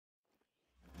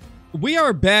We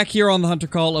are back here on the Hunter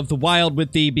Call of the Wild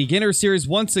with the beginner series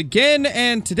once again,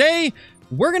 and today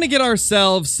we're going to get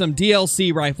ourselves some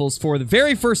DLC rifles for the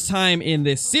very first time in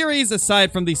this series,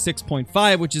 aside from the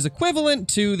 6.5, which is equivalent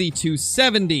to the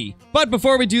 270. But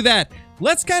before we do that,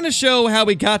 let's kind of show how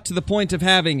we got to the point of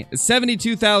having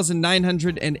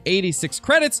 72,986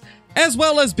 credits, as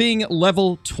well as being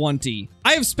level 20.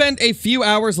 I have spent a few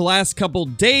hours the last couple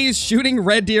days shooting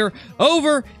red deer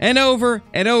over and over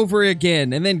and over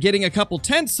again, and then getting a couple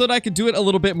tents so that I could do it a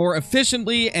little bit more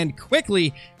efficiently and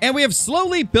quickly, and we have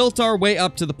slowly built our way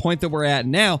up to the point that we're at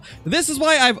now. This is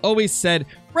why I've always said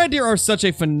red deer are such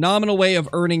a phenomenal way of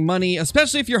earning money,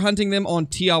 especially if you're hunting them on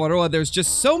Aotearoa. There's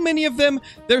just so many of them.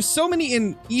 There's so many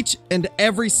in each and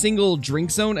every single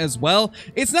drink zone as well.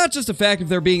 It's not just a fact of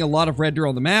there being a lot of red deer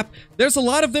on the map. There's a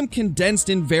lot of them condensed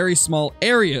in very small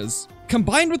areas.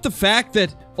 Combined with the fact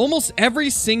that almost every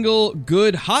single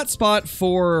good hotspot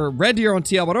for red deer on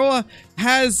Aotearoa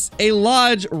has a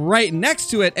lodge right next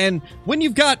to it, and when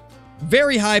you've got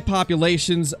very high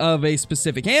populations of a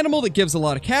specific animal that gives a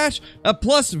lot of cash,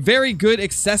 plus very good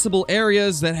accessible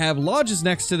areas that have lodges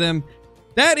next to them,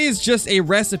 that is just a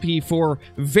recipe for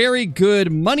very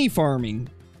good money farming.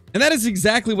 And that is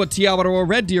exactly what Aotearoa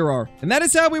red deer are. And that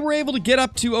is how we were able to get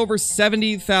up to over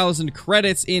 70,000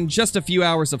 credits in just a few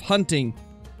hours of hunting.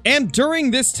 And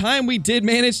during this time, we did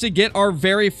manage to get our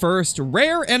very first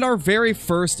rare and our very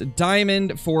first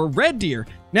diamond for red deer.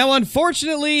 Now,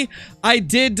 unfortunately, I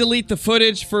did delete the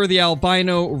footage for the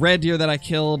albino red deer that I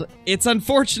killed. It's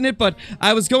unfortunate, but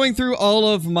I was going through all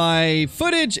of my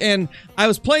footage and I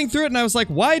was playing through it and I was like,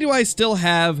 why do I still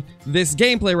have this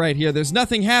gameplay right here? There's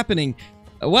nothing happening.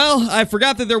 Well, I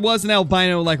forgot that there was an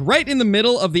albino, like, right in the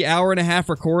middle of the hour-and-a-half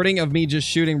recording of me just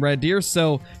shooting red deer,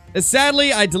 so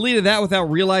sadly, I deleted that without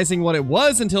realizing what it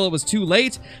was until it was too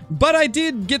late, but I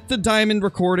did get the diamond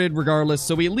recorded regardless,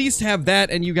 so we at least have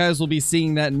that, and you guys will be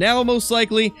seeing that now, most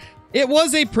likely. It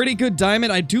was a pretty good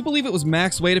diamond. I do believe it was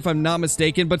max weight, if I'm not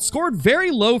mistaken, but scored very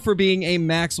low for being a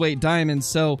max weight diamond,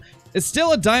 so it's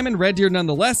still a diamond red deer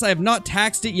nonetheless. I have not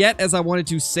taxed it yet, as I wanted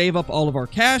to save up all of our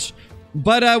cash,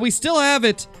 but we still have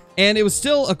it, and it was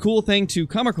still a cool thing to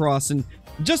come across, and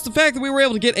just the fact that we were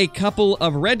able to get a couple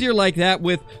of red deer like that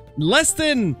with less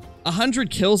than 100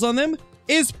 kills on them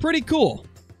is pretty cool.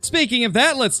 Speaking of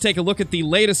that, let's take a look at the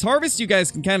latest harvest. You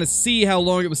guys can kind of see how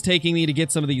long it was taking me to get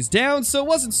some of these down, so it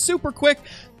wasn't super quick,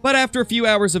 but after a few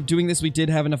hours of doing this, we did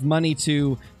have enough money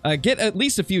to get at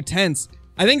least a few tents.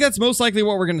 I think that's most likely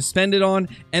what we're going to spend it on,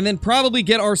 and then probably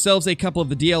get ourselves a couple of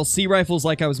the DLC rifles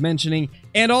like I was mentioning,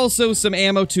 and also some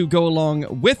ammo to go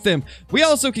along with them. We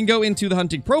also can go into the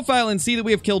hunting profile and see that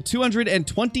we have killed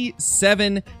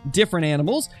 227 different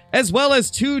animals, as well as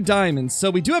 2 diamonds.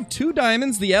 So we do have 2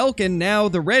 diamonds, the elk and now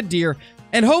the red deer,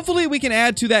 and hopefully we can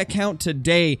add to that count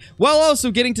today, while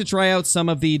also getting to try out some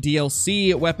of the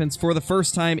DLC weapons for the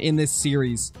first time in this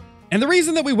series. And the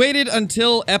reason that we waited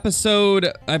until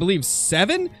episode, I believe,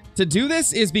 7 to do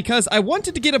this is because I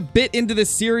wanted to get a bit into this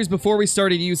series before we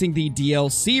started using the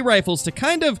DLC rifles to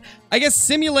kind of, I guess,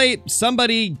 simulate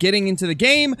somebody getting into the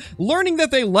game, learning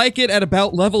that they like it at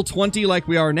about level 20 like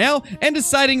we are now, and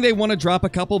deciding they want to drop a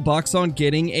couple bucks on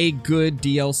getting a good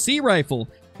DLC rifle.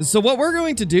 So what we're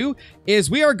going to do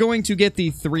is we are going to get the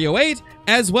 308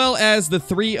 as well as the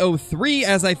 303,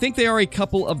 as I think they are a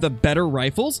couple of the better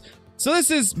rifles. So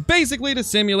this is basically to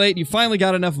simulate you finally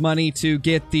got enough money to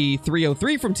get the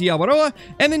 303 from Aotearoa,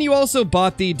 and then you also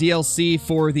bought the DLC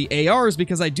for the ARs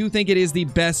because I do think it is the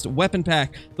best weapon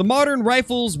pack. The Modern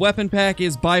Rifles weapon pack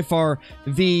is by far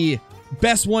the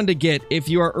best one to get if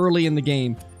you are early in the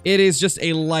game. It is just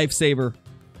a lifesaver.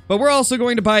 But we're also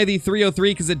going to buy the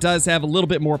 303 because it does have a little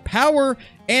bit more power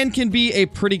and can be a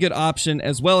pretty good option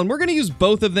as well, and we're going to use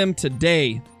both of them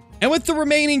today. And with the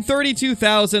remaining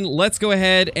 32,000, let's go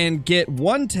ahead and get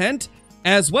 1 tent,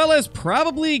 as well as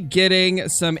probably getting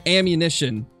some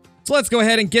ammunition. So let's go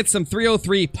ahead and get some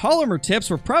 303 polymer tips.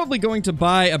 We're probably going to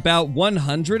buy about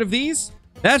 100 of these.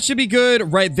 That should be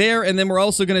good right there, and then we're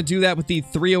also going to do that with the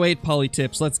 308 poly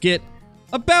tips. Let's get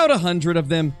about 100 of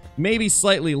them, maybe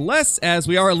slightly less, as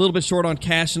we are a little bit short on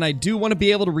cash, and I do want to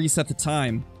be able to reset the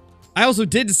time. I also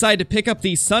did decide to pick up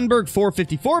the Sunberg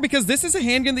 454 because this is a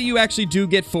handgun that you actually do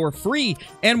get for free.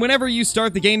 And whenever you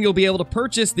start the game, you'll be able to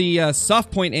purchase the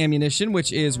soft point ammunition,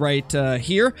 which is right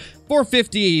here.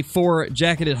 450 for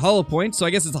jacketed hollow point. So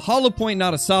I guess it's a hollow point,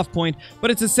 not a soft point, but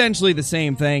it's essentially the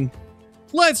same thing.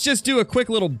 Let's just do a quick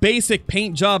little basic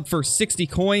paint job for 60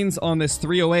 coins on this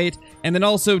 308, and then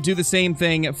also do the same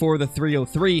thing for the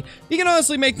 303. You can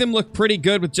honestly make them look pretty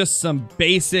good with just some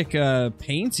basic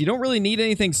paints. You don't really need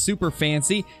anything super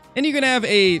fancy, and you can have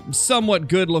a somewhat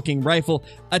good-looking rifle.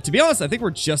 To be honest, I think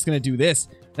we're just going to do this.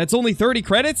 That's only 30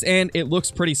 credits, and it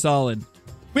looks pretty solid.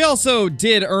 We also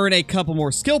did earn a couple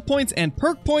more skill points and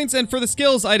perk points, and for the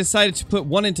skills, I decided to put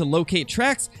one into locate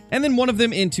tracks, and then one of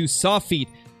them into soft feet.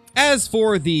 As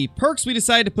for the perks, we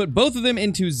decided to put both of them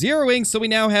into zeroing, so we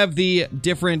now have the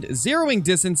different zeroing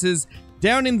distances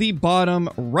down in the bottom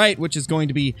right, which is going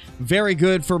to be very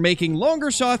good for making longer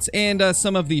shots and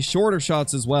some of the shorter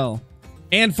shots as well.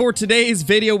 And for today's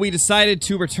video, we decided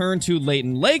to return to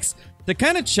Layton Lakes to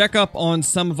kind of check up on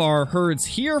some of our herds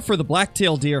here for the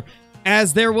blacktail deer,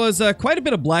 as there was quite a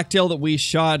bit of blacktail that we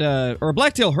shot, or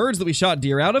blacktail herds that we shot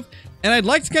deer out of. And I'd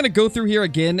like to kind of go through here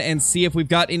again and see if we've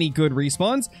got any good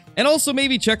respawns, and also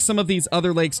maybe check some of these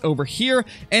other lakes over here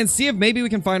and see if maybe we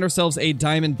can find ourselves a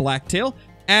diamond blacktail,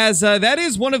 as that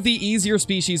is one of the easier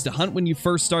species to hunt when you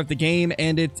first start the game,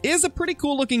 and it is a pretty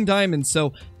cool looking diamond,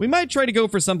 so we might try to go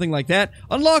for something like that,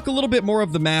 unlock a little bit more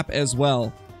of the map as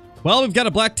well. Well, we've got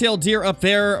a blacktail deer up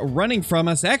there running from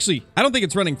us. Actually, I don't think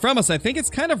it's running from us. I think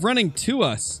it's kind of running to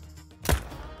us.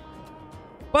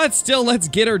 But still, let's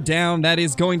get her down. That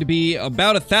is going to be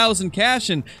about 1,000 cash,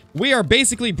 and we are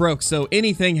basically broke, so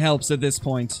anything helps at this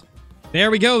point. There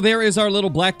we go. There is our little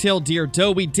blacktail deer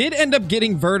doe. We did end up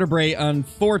getting vertebrae,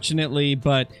 unfortunately,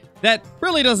 but that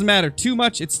really doesn't matter too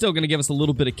much. It's still going to give us a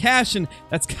little bit of cash, and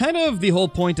that's kind of the whole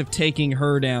point of taking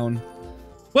her down.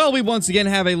 Well, we once again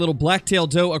have a little blacktail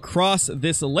doe across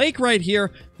this lake right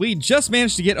here. We just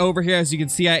managed to get over here. As you can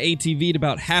see, I ATV'd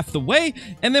about half the way,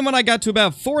 and then when I got to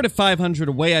about 400 to 500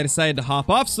 away, I decided to hop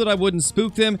off so that I wouldn't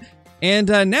spook them. And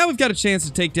now we've got a chance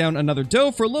to take down another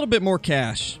doe for a little bit more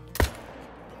cash.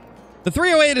 The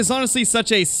 308 is honestly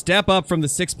such a step up from the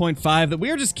 6.5 that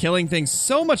we are just killing things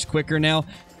so much quicker now.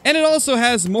 And it also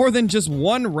has more than just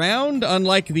one round,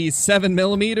 unlike the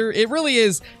 7mm. It really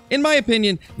is, in my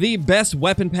opinion, the best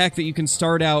weapon pack that you can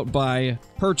start out by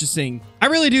purchasing. I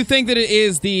really do think that it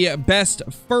is the best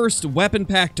first weapon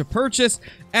pack to purchase,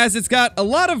 as it's got a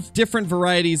lot of different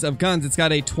varieties of guns. It's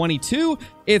got a 22,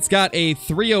 it's got a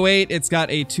 308, it's got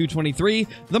a 223.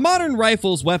 The Modern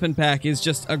Rifles weapon pack is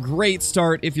just a great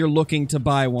start if you're looking to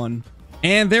buy one.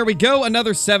 And there we go,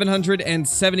 another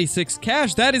 776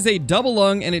 cash. That is a double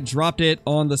lung, and it dropped it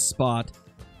on the spot.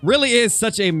 Really is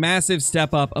such a massive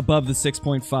step up above the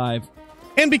 6.5.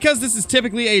 And because this is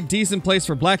typically a decent place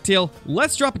for blacktail,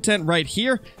 let's drop a tent right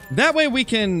here. That way we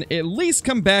can at least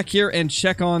come back here and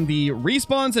check on the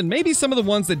respawns and maybe some of the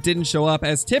ones that didn't show up,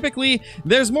 as typically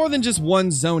there's more than just one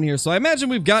zone here. So I imagine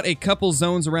we've got a couple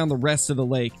zones around the rest of the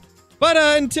lake. But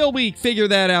until we figure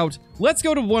that out, let's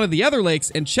go to one of the other lakes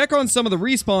and check on some of the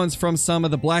respawns from some of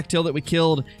the blacktail that we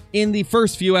killed in the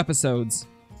first few episodes.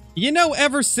 You know,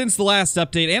 ever since the last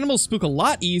update, animals spook a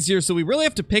lot easier, so we really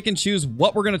have to pick and choose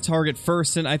what we're going to target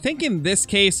first. And I think in this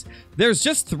case, there's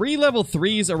just 3 level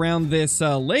 3s around this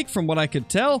lake from what I could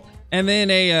tell, and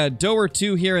then a doe or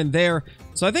 2 here and there.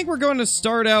 So I think we're going to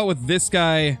start out with this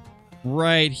guy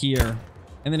right here.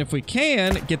 And then if we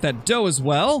can, get that doe as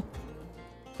well.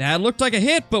 That looked like a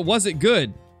hit, but was it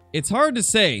good? It's hard to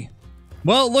say.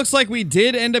 Well, it looks like we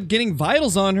did end up getting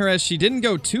vitals on her, as she didn't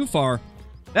go too far.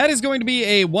 That is going to be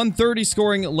a 130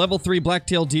 scoring level 3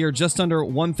 blacktail deer, just under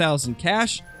 1,000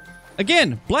 cash.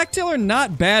 Again, blacktail are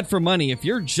not bad for money. If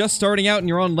you're just starting out and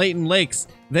you're on Layton Lakes,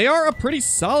 they are a pretty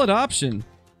solid option.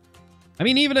 I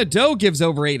mean, even a doe gives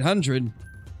over 800.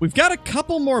 We've got a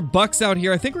couple more bucks out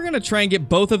here. I think we're going to try and get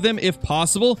both of them if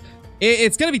possible.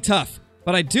 It's going to be tough.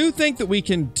 But I do think that we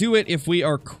can do it if we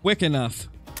are quick enough.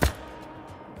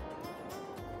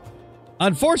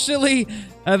 Unfortunately,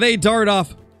 they dart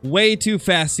off way too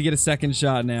fast to get a second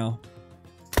shot now.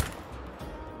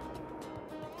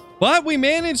 But we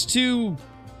managed to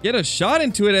get a shot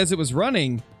into it as it was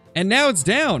running. And now it's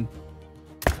down.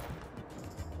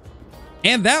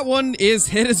 And that one is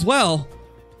hit as well.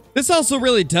 This also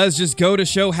really does just go to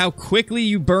show how quickly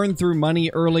you burn through money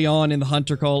early on in the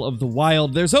Hunter Call of the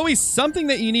Wild. There's always something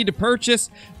that you need to purchase.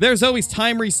 There's always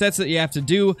time resets that you have to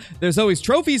do. There's always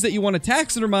trophies that you want to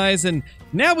taxidermize. And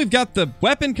now we've got the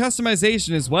weapon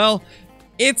customization as well.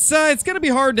 It's going to be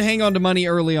hard to hang on to money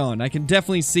early on. I can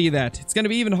definitely see that. It's going to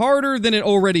be even harder than it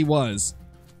already was.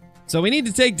 So we need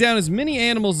to take down as many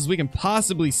animals as we can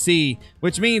possibly see,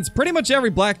 which means pretty much every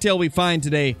blacktail we find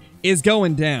today is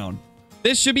going down.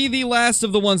 This should be the last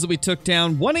of the ones that we took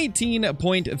down,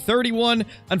 118.31.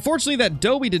 Unfortunately, that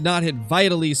doe we did not hit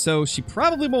vitally, so she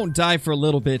probably won't die for a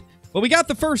little bit. But we got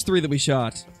the first 3 that we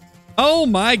shot. Oh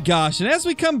my gosh, and as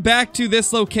we come back to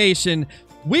this location,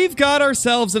 we've got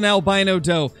ourselves an albino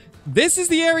doe. This is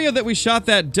the area that we shot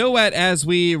that doe at as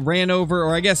we ran over,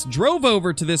 or I guess drove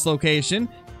over to this location.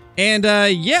 And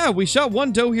yeah, we shot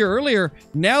one doe here earlier.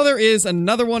 Now there is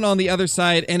another one on the other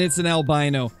side, and it's an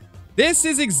albino. This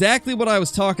is exactly what I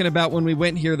was talking about when we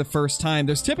went here the first time.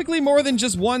 There's typically more than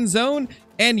just one zone,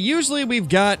 and usually we've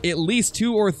got at least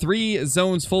 2 or 3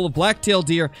 zones full of black-tailed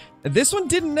deer. This one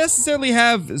didn't necessarily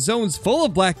have zones full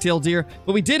of black-tailed deer,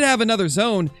 but we did have another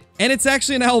zone, and it's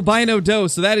actually an albino doe,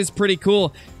 so that is pretty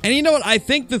cool. And you know what? I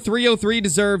think the 303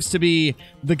 deserves to be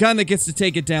the gun that gets to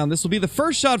take it down. This will be the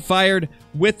first shot fired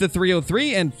with the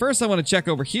 303, and first I want to check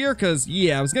over here, because,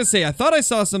 yeah, I was going to say, I thought I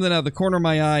saw something out of the corner of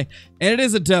my eye, and it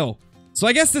is a doe. So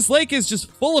I guess this lake is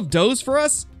just full of does for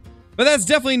us, but that's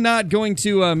definitely not going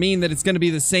to mean that it's going to be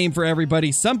the same for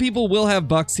everybody. Some people will have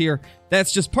bucks here.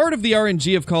 That's just part of the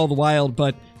RNG of Call of the Wild,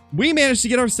 but we managed to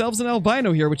get ourselves an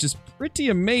albino here, which is pretty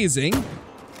amazing.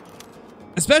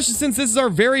 Especially since this is our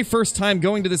very first time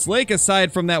going to this lake,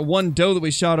 aside from that one doe that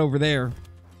we shot over there.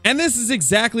 And this is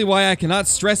exactly why I cannot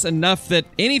stress enough that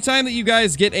anytime that you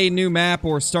guys get a new map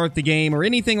or start the game or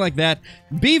anything like that,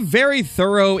 be very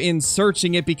thorough in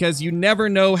searching it, because you never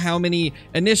know how many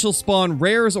initial spawn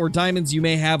rares or diamonds you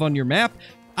may have on your map.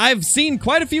 I've seen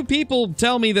quite a few people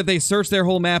tell me that they searched their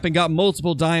whole map and got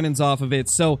multiple diamonds off of it,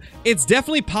 so it's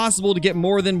definitely possible to get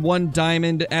more than one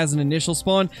diamond as an initial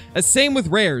spawn. Same with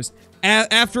rares.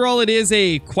 After all, it is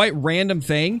a quite random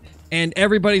thing, and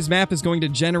everybody's map is going to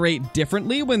generate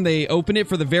differently when they open it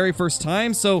for the very first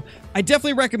time, so I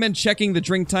definitely recommend checking the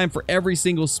drink time for every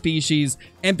single species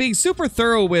and being super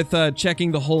thorough with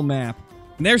checking the whole map.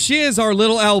 And there she is, our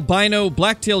little albino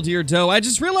black-tailed deer doe. I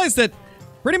just realized that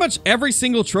pretty much every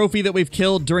single trophy that we've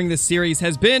killed during this series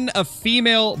has been a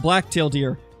female black-tailed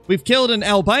deer. We've killed an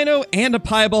albino and a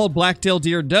piebald black-tailed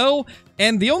deer doe,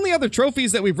 and the only other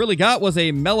trophies that we've really got was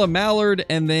a Mela mallard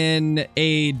and then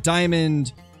a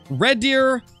diamond red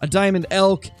deer, a diamond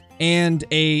elk, and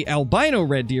a albino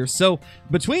red deer. So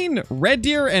between red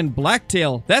deer and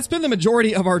blacktail, that's been the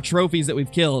majority of our trophies that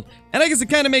we've killed. And I guess it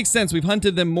kind of makes sense. We've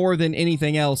hunted them more than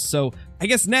anything else, so I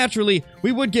guess naturally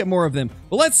we would get more of them.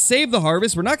 But let's save the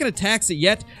harvest. We're not going to tax it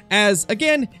yet, as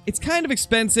again, it's kind of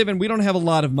expensive and we don't have a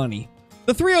lot of money.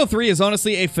 The 303 is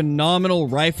honestly a phenomenal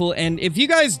rifle, and if you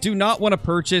guys do not want to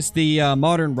purchase the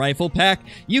modern rifle pack,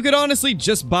 you could honestly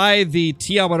just buy the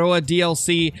Tiawaroa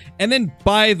DLC and then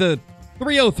buy the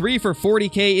 303 for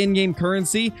 40k in-game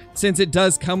currency, since it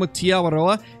does come with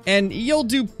Tiawaroa, and you'll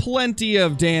do plenty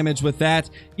of damage with that.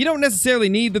 You don't necessarily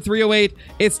need the 308.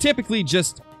 It's typically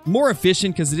just more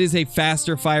efficient because it is a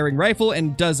faster firing rifle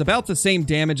and does about the same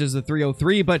damage as the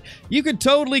 303, but you could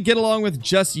totally get along with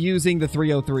just using the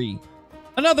 303.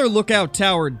 Another lookout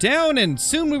tower down, and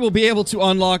soon we will be able to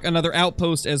unlock another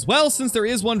outpost as well, since there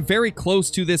is one very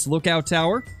close to this lookout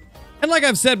tower. And like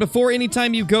I've said before,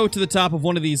 anytime you go to the top of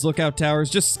one of these lookout towers,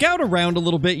 just scout around a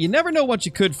little bit. You never know what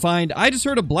you could find. I just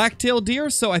heard a black-tailed deer,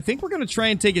 so I think we're going to try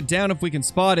and take it down if we can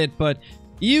spot it, but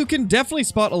you can definitely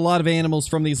spot a lot of animals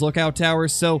from these lookout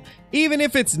towers, so even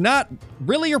if it's not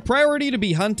really your priority to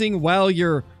be hunting while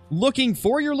you're looking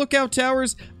for your lookout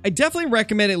towers, I definitely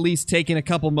recommend at least taking a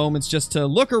couple moments just to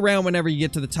look around whenever you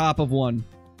get to the top of one.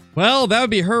 Well, that would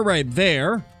be her right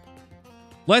there.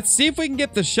 Let's see if we can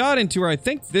get the shot into her. I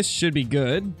think this should be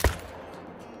good.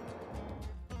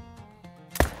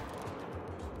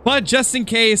 But just in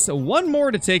case, one more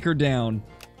to take her down.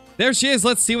 There she is.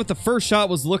 Let's see what the first shot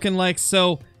was looking like.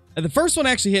 So, the first one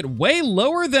actually hit way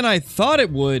lower than I thought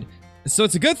it would. So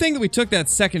it's a good thing that we took that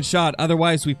second shot,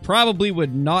 otherwise we probably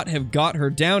would not have got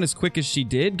her down as quick as she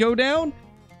did go down.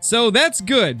 So that's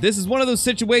good. This is one of those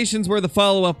situations where the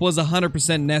follow-up was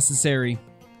 100% necessary.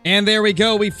 And there we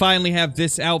go, we finally have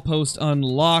this outpost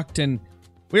unlocked, and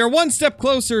we are one step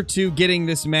closer to getting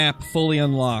this map fully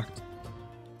unlocked.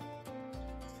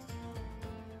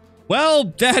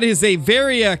 Well, that is a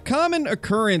very common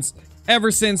occurrence ever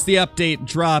since the update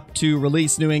dropped to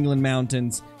release New England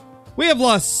Mountains. We have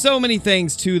lost so many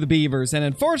things to the beavers, and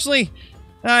unfortunately,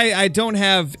 I don't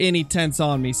have any tents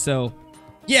on me, so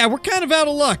yeah, we're kind of out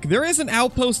of luck. There is an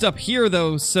outpost up here,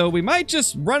 though, so we might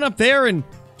just run up there and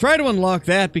try to unlock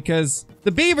that, because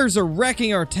the beavers are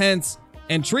wrecking our tents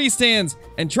and tree stands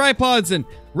and tripods and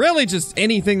really just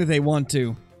anything that they want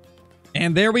to.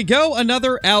 And there we go,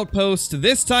 another outpost,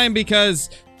 this time because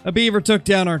a beaver took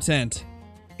down our tent.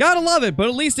 Gotta love it, but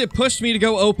at least it pushed me to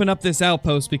go open up this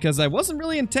outpost, because I wasn't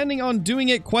really intending on doing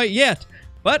it quite yet.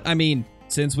 But, I mean,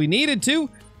 since we needed to,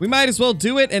 we might as well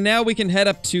do it, and now we can head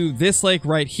up to this lake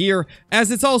right here, as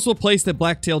it's also a place that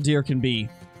black-tailed deer can be.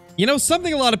 You know,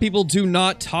 something a lot of people do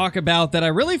not talk about that I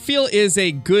really feel is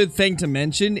a good thing to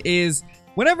mention is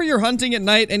whenever you're hunting at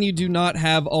night and you do not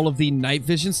have all of the night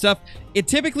vision stuff, it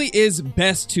typically is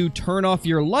best to turn off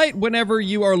your light whenever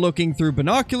you are looking through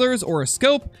binoculars or a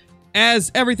scope,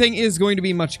 as everything is going to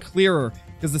be much clearer.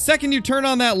 Because the second you turn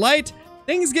on that light,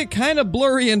 things get kind of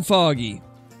blurry and foggy.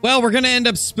 Well, we're going to end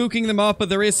up spooking them off, but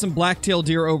there is some black-tailed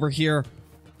deer over here.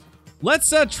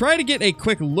 Let's try to get a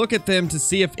quick look at them to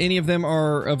see if any of them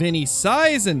are of any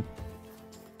size and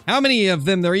how many of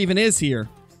them there even is here.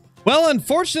 Well,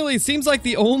 unfortunately, it seems like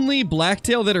the only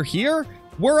blacktail that are here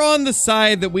were on the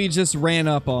side that we just ran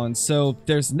up on, so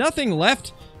there's nothing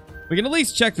left. We can at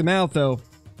least check them out, though.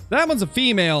 That one's a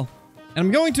female, and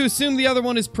I'm going to assume the other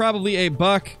one is probably a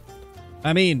buck.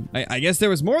 I mean, I guess there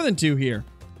was more than 2 here.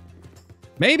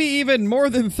 Maybe even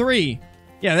more than 3.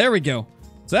 Yeah, there we go.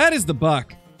 So that is the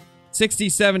buck.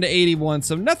 67 to 81,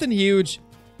 so nothing huge,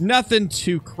 nothing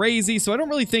too crazy, so I don't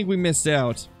really think we missed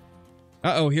out.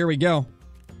 Uh-oh, here we go.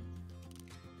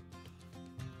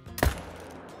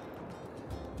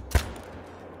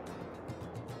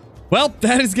 Well,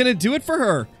 that is going to do it for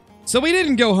her. So we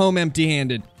didn't go home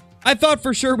empty-handed. I thought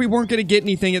for sure we weren't going to get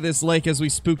anything at this lake as we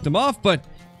spooked them off, but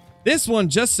this one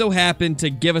just so happened to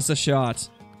give us a shot.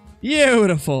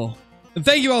 Beautiful. And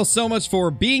thank you all so much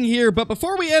for being here, but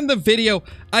before we end the video,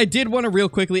 I did want to real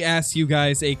quickly ask you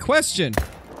guys a question.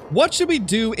 What should we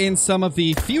do in some of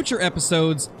the future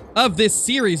episodes of this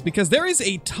series? Because there is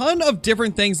a ton of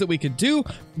different things that we could do.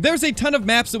 There's a ton of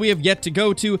maps that we have yet to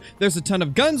go to. There's a ton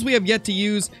of guns we have yet to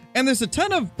use. And there's a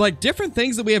ton of, like, different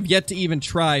things that we have yet to even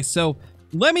try. So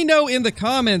let me know in the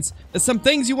comments some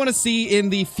things you want to see in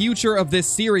the future of this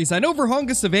series. I know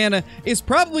Vurhonga Savanna is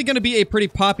probably going to be a pretty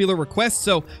popular request,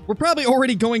 so we're probably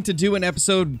already going to do an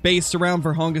episode based around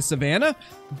Vurhonga Savanna.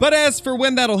 But as for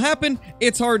when that'll happen,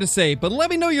 it's hard to say. But let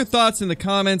me know your thoughts in the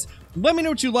comments. Let me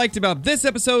know what you liked about this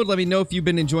episode. Let me know if you've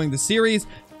been enjoying the series.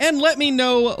 And let me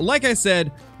know, like I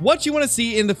said, what you want to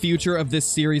see in the future of this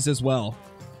series as well.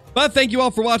 But thank you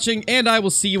all for watching, and I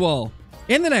will see you all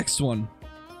in the next one.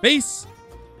 Peace.